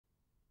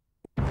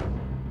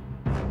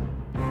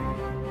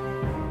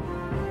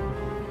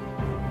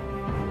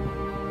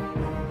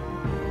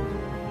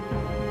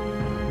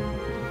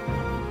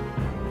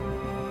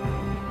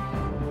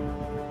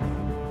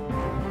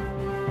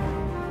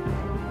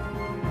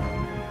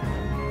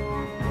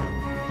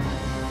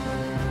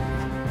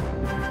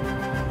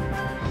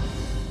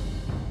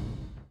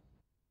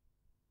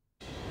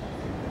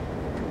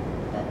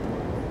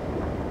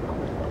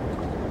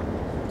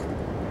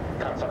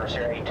for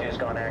Sierra 82 has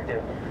gone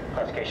active.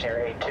 Classification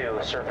Area 82,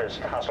 surface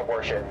hostile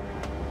warship.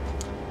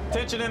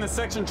 Attention in the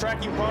section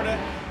tracking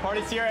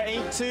party Sierra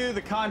 82.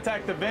 The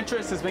contact of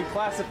interest has been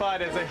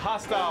classified as a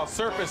hostile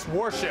surface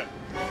warship.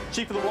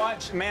 Chief of the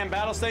watch, man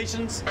battle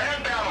stations.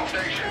 Man battle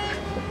stations.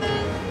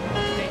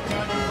 Take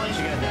charge of place.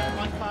 You got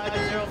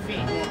 150 feet.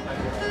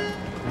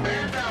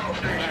 Man battle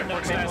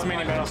stations.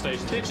 Tasmanian battle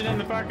station. Attention in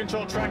the fire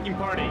control tracking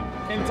party.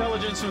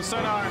 Intelligence from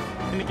sonar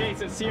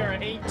indicates that Sierra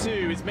 82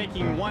 is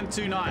making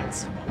 12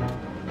 knots.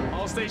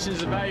 All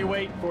stations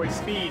evaluate for a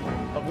speed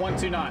of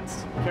 12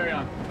 knots. Carry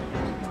on.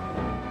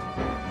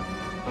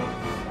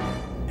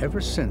 Ever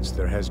since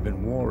there has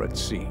been war at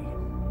sea,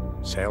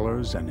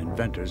 sailors and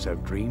inventors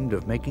have dreamed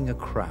of making a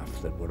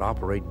craft that would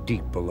operate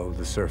deep below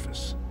the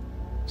surface.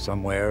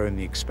 Somewhere in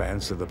the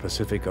expanse of the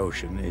Pacific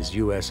Ocean is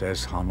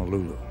USS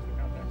Honolulu,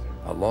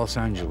 a Los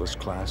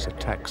Angeles-class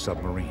attack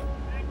submarine.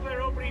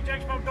 Clear, open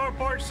ejection pump door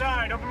port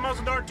side, open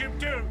muzzle door tube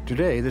 2.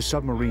 Today, the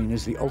submarine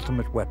is the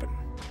ultimate weapon.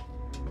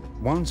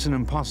 Once an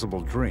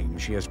impossible dream,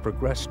 she has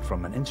progressed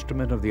from an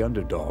instrument of the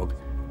underdog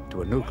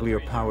to a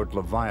nuclear-powered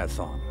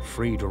Leviathan,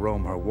 free to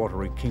roam her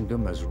watery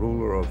kingdom as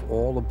ruler of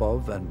all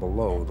above and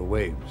below the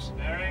waves.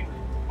 Bearing,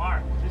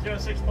 mark,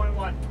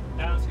 206.1,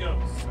 now let's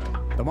go.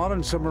 The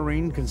modern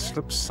submarine can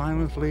slip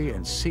silently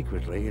and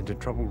secretly into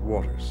troubled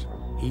waters,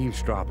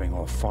 eavesdropping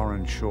off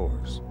foreign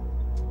shores,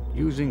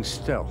 using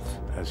stealth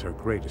as her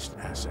greatest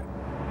asset.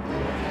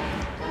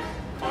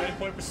 Finding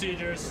point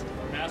procedures,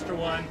 master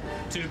 1,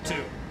 tube 2.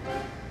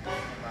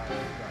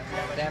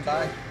 Stand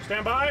by.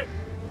 Stand by.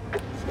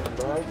 Stand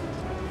by.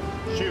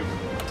 Shoot.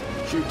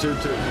 Shoot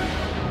tube 2.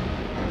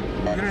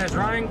 Unit is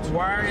running,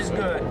 wire is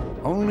good.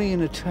 Only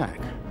in attack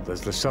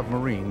does the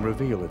submarine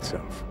reveal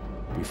itself,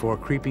 before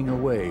creeping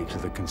away to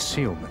the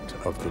concealment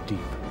of the deep.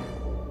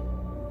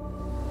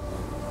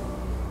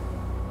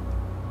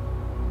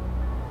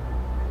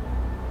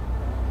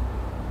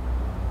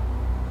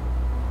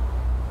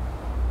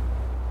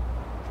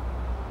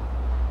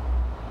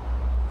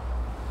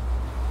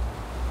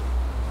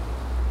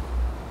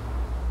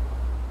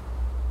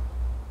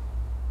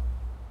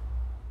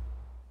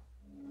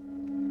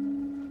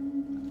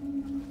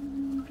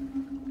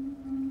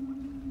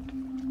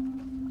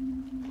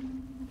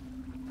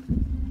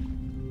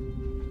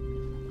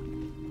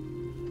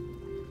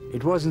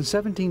 It was in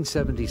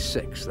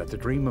 1776 that the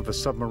dream of a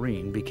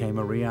submarine became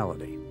a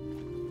reality.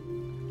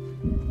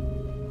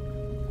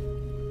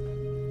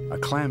 A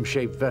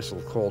clam-shaped vessel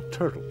called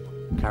Turtle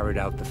carried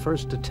out the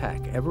first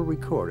attack ever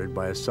recorded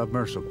by a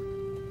submersible.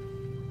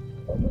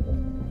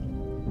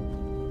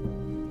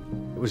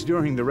 It was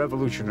during the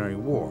Revolutionary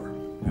War,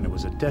 and it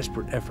was a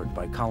desperate effort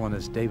by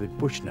colonist David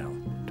Bushnell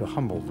to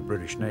humble the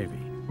British Navy.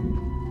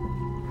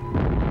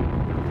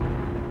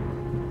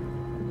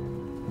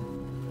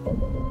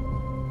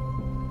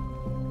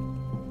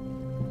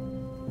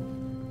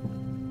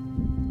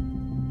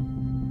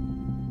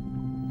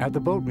 At the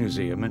Boat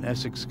Museum in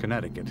Essex,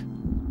 Connecticut,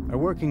 a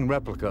working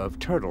replica of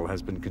Turtle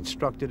has been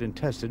constructed and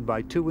tested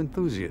by two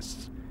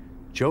enthusiasts,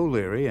 Joe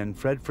Leary and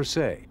Fred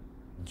Frisay.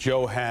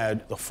 Joe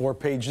had a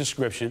 4-page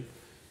description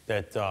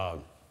that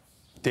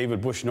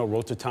David Bushnell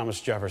wrote to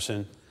Thomas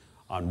Jefferson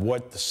on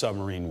what the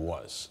submarine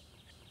was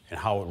and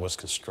how it was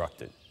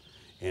constructed.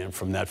 And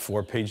from that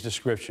 4-page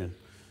description,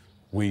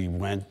 we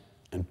went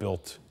and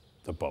built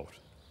the boat.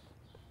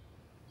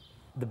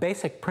 The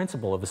basic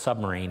principle of a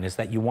submarine is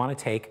that you want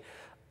to take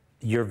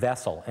your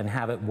vessel and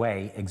have it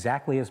weigh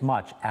exactly as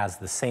much as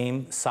the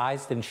same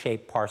sized and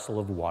shaped parcel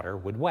of water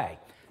would weigh.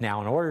 Now,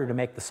 in order to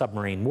make the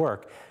submarine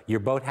work, your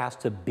boat has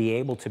to be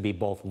able to be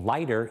both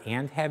lighter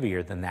and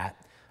heavier than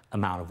that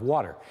amount of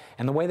water.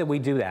 And the way that we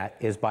do that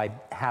is by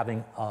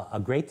having a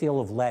great deal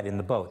of lead in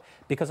the boat.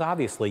 Because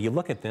obviously, you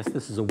look at this,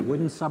 this is a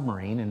wooden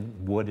submarine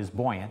and wood is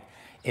buoyant.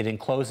 It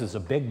encloses a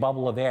big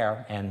bubble of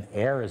air and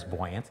air is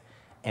buoyant.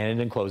 And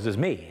it encloses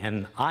me,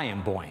 and I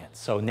am buoyant.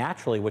 So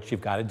naturally, what you've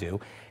got to do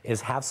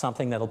is have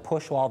something that'll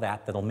push all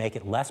that, that'll make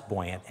it less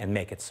buoyant and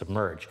make it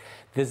submerge.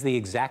 This is the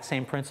exact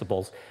same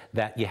principles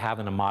that you have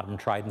in a modern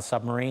Trident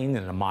submarine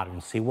and a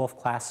modern Seawolf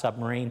class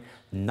submarine.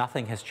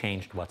 Nothing has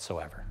changed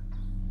whatsoever.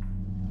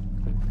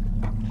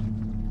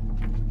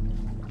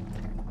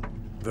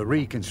 The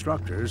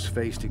reconstructors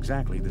faced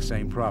exactly the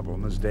same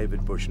problem as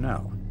David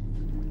Bushnell.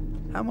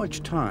 How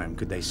much time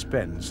could they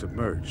spend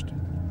submerged?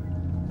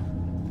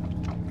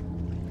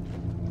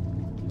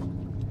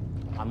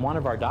 On one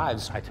of our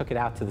dives, I took it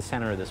out to the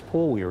center of this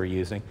pool we were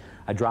using.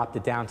 I dropped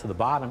it down to the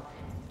bottom,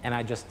 and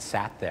I just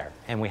sat there.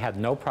 And we had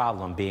no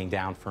problem being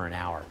down for an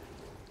hour.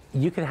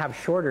 You can have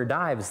shorter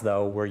dives,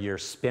 though, where you're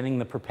spinning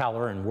the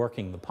propeller and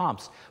working the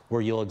pumps,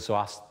 where you'll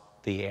exhaust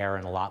the air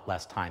in a lot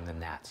less time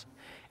than that.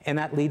 And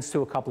that leads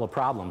to a couple of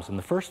problems. And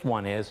the first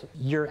one is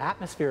your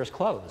atmosphere is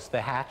closed. The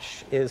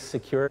hatch is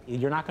secure.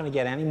 You're not going to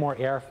get any more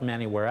air from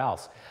anywhere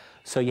else.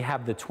 So you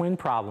have the twin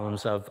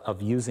problems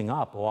of using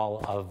up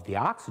all of the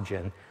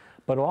oxygen,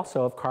 but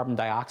also of carbon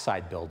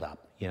dioxide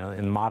buildup. You know,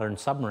 in modern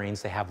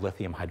submarines, they have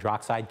lithium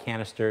hydroxide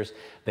canisters.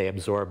 They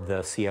absorb the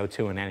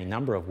CO2 in any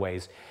number of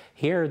ways.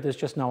 Here, there's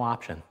just no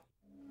option.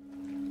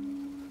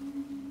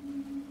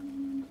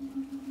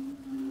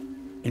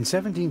 In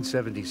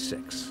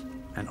 1776,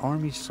 an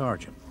Army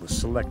sergeant was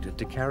selected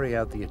to carry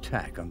out the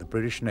attack on the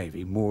British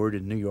Navy moored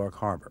in New York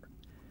Harbor.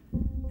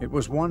 It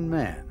was one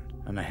man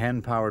and a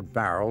hand-powered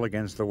barrel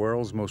against the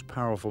world's most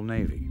powerful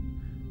navy.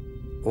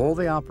 All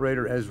the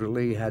operator Ezra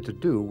Lee had to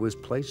do was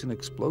place an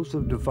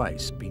explosive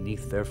device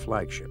beneath their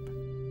flagship.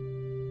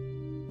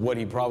 What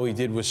he probably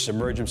did was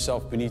submerge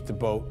himself beneath the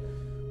boat,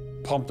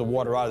 pump the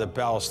water out of the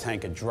ballast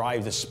tank, and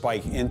drive the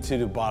spike into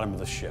the bottom of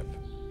the ship,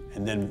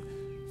 and then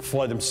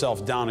flood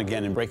himself down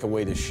again and break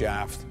away the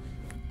shaft,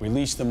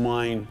 release the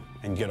mine,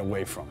 and get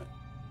away from it.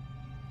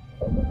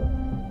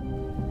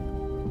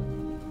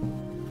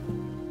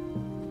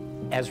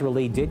 Ezra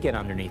Lee did get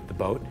underneath the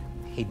boat.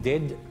 He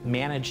did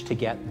manage to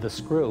get the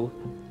screw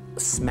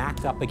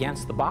smacked up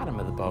against the bottom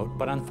of the boat,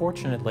 but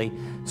unfortunately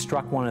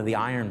struck one of the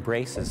iron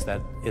braces that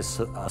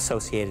is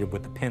associated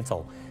with the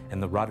pintle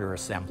and the rudder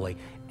assembly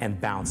and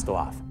bounced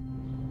off.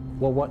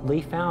 Well, what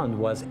Lee found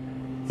was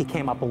he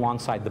came up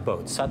alongside the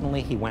boat.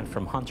 Suddenly he went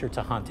from hunter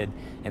to hunted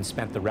and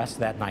spent the rest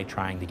of that night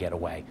trying to get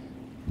away.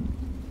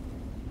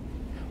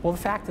 Well, the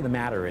fact of the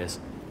matter is,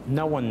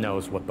 no one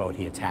knows what boat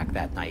he attacked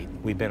that night.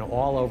 We've been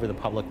all over the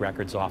Public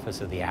Records Office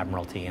of the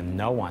Admiralty, and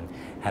no one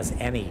has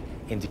any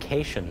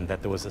indication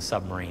that there was a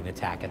submarine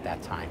attack at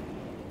that time.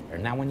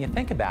 Now, when you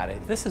think about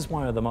it, this is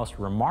one of the most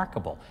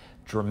remarkable,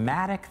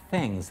 dramatic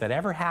things that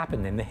ever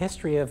happened in the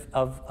history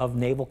of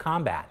naval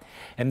combat.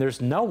 And there's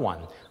no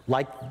one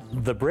like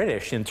the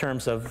British in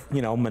terms of,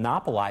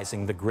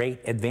 monopolizing the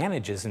great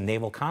advantages in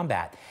naval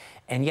combat.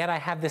 And yet I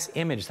have this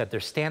image that they're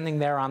standing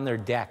there on their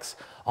decks,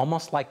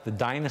 almost like the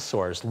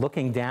dinosaurs,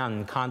 looking down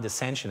in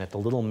condescension at the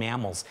little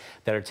mammals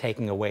that are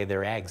taking away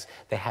their eggs.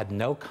 They had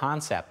no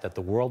concept that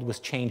the world was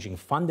changing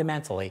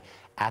fundamentally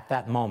at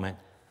that moment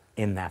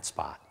in that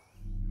spot.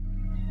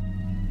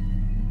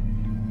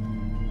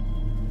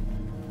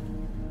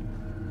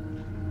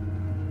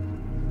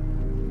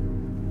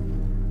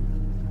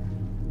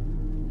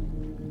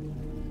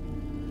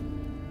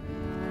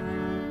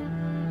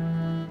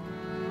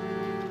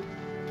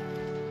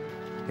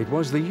 It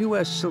was the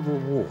U.S. Civil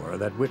War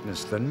that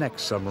witnessed the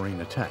next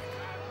submarine attack,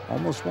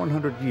 almost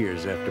 100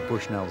 years after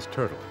Bushnell's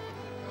Turtle.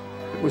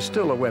 It was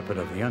still a weapon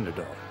of the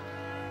underdog.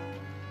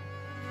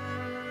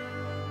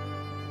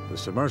 The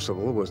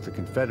submersible was the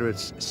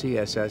Confederates'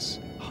 CSS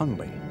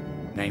Hundley,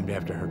 named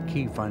after her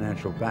key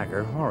financial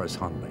backer, Horace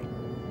Hundley.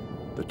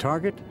 The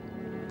target,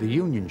 the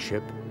Union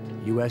ship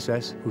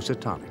USS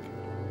Housatonic.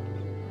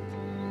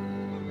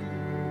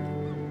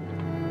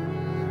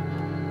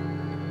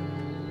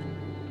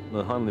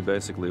 The Hundley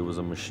basically was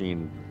a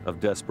machine of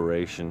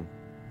desperation.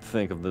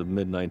 Think of the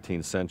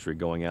mid-19th century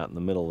going out in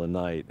the middle of the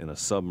night in a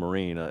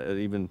submarine.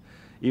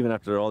 Even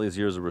after all these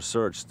years of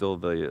research, still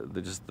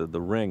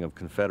the ring of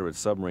Confederate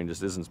submarine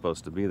just isn't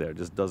supposed to be there. It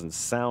just doesn't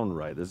sound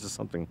right. There's just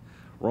something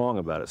wrong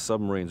about it.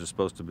 Submarines are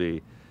supposed to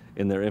be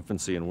in their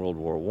infancy in World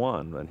War I,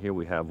 and here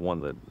we have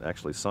one that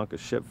actually sunk a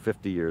ship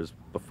 50 years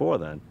before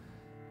then.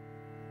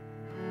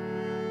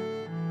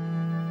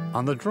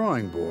 On the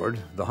drawing board,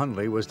 the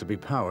Hundley was to be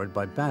powered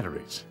by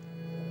batteries.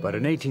 But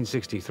in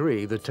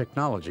 1863, the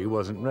technology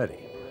wasn't ready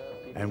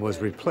and was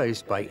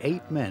replaced by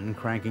 8 men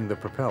cranking the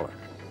propeller.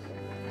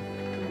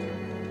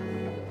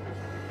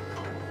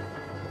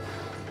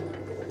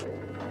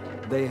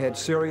 They had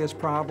serious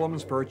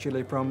problems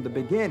virtually from the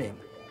beginning.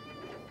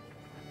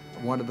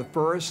 One of the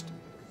first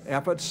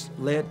efforts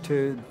led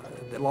to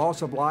the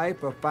loss of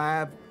life of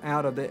 5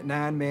 out of the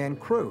 9-man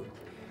crew.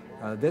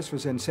 This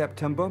was in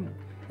September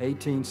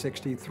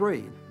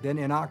 1863. Then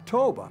in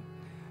October,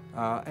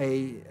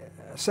 a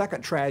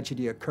second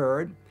tragedy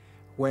occurred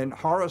when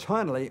Horace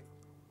Hundley,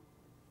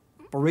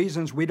 for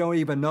reasons we don't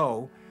even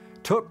know,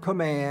 took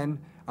command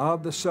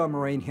of the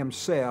submarine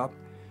himself,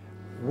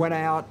 went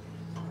out.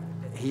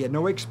 He had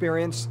no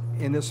experience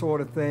in this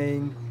sort of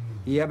thing.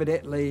 He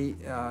evidently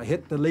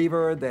hit the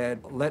lever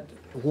that let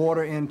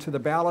water into the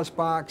ballast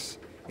box.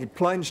 It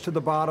plunged to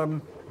the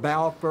bottom,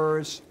 bow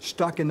first,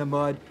 stuck in the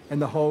mud, and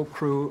the whole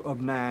crew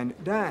of 9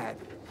 died.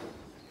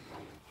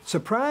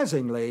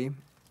 Surprisingly,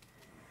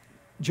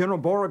 General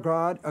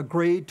Beauregard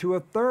agreed to a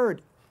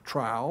third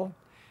trial,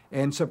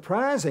 and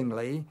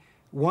surprisingly,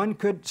 one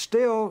could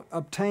still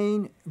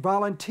obtain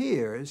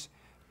volunteers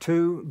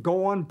to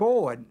go on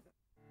board.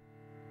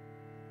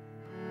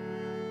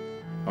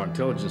 Our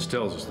intelligence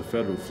tells us the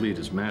Federal fleet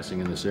is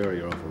massing in this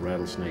area off of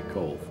Rattlesnake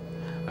Cove.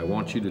 I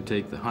want you to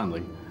take the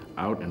Hundley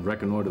out and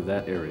reconnoiter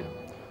that area.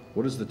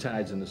 What is the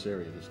tides in this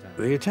area this time?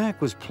 The attack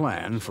was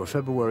planned for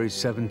February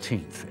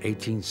 17th,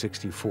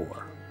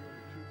 1864.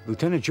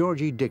 Lieutenant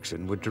George E.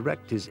 Dixon would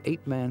direct his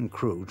 8-man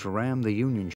crew to ram the Union